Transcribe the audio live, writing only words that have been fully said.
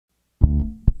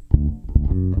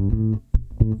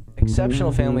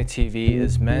Exceptional Family TV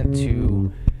is meant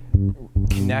to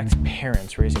connect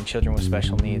parents raising children with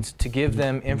special needs, to give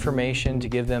them information, to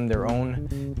give them their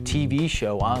own TV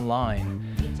show online,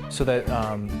 so that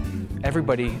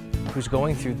everybody who's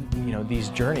going through these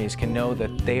journeys can know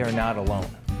that they are not alone.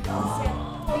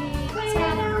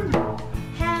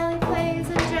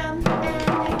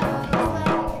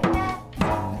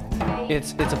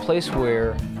 It's a place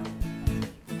where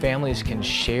families can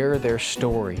share their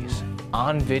stories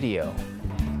on video,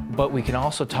 but we can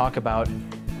also talk about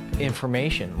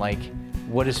information like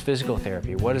what is physical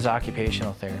therapy, what is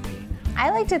occupational therapy. I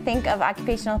like to think of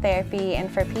occupational therapy, and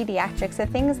for pediatrics, the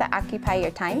things that occupy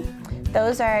your time,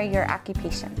 those are your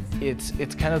occupations.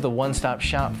 It's kind of the one-stop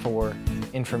shop for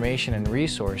information and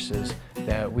resources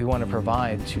that we want to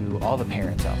provide to all the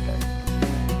parents out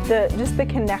there. Just the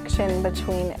connection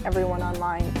between everyone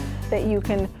online, that you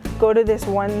can go to this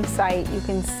one site, you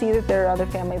can see that there are other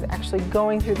families actually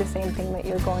going through the same thing that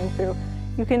you're going through.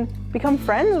 You can become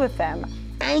friends with them.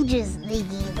 I'm just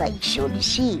thinking like show the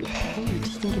sheep. I'm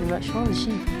just thinking about showing the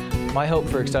sheep. My hope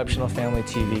for Exceptional Family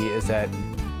TV is that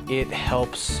it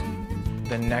helps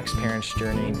the next parent's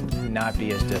journey not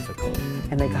be as difficult.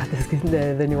 And they got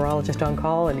the neurologist on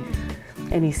call,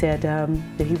 and he said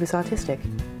that he was autistic.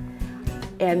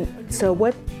 And so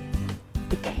what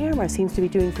the camera seems to be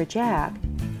doing for Jack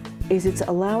is it's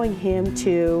allowing him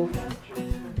to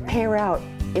pare out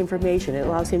information. It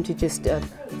allows him to just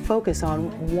focus on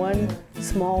one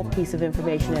small piece of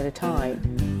information at a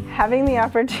time. Having the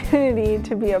opportunity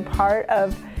to be a part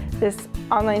of this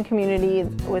online community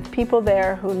with people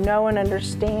there who know and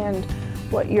understand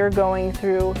what you're going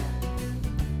through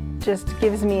just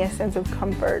gives me a sense of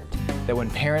comfort. That when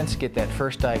parents get that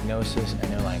first diagnosis and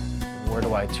they're like, where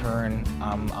do I turn?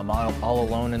 I'm all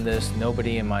alone in this.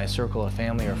 Nobody in my circle of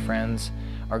family or friends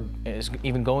is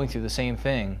even going through the same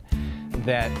thing,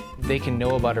 that they can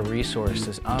know about a resource,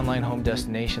 this online home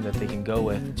destination that they can go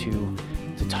with to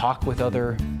talk with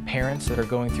other parents that are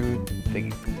going through the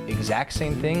exact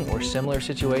same thing or similar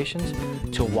situations,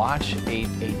 to watch a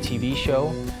TV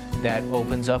show that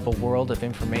opens up a world of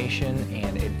information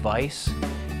and advice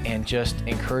and just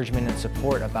encouragement and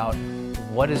support about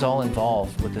what is all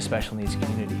involved with the special needs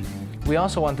community. We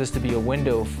also want this to be a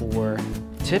window for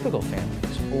typical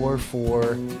families or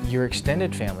for your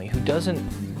extended family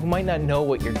who might not know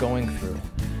what you're going through,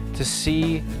 to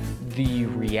see the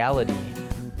reality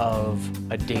of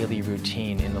a daily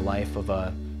routine in the life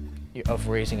of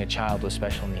raising a child with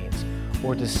special needs,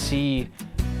 or to see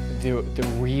the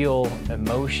real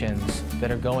emotions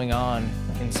that are going on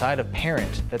inside a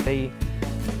parent that they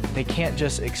can't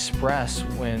just express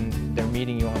when they're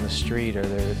meeting you on the street or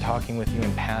they're talking with you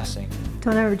in passing.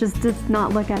 Don't ever just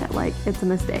not look at it like it's a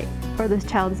mistake or this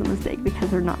child is a mistake,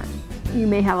 because they're not. You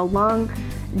may have a long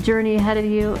journey ahead of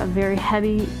you, a very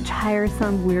heavy,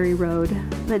 tiresome, weary road,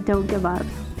 but don't give up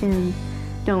and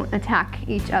don't attack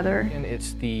each other. And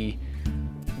it's the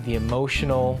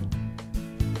emotional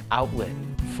outlet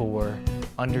for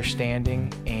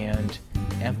understanding and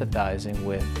empathizing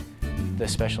with the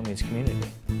special needs community.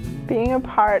 Being a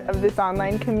part of this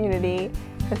online community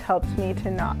has helped me to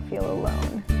not feel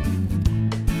alone.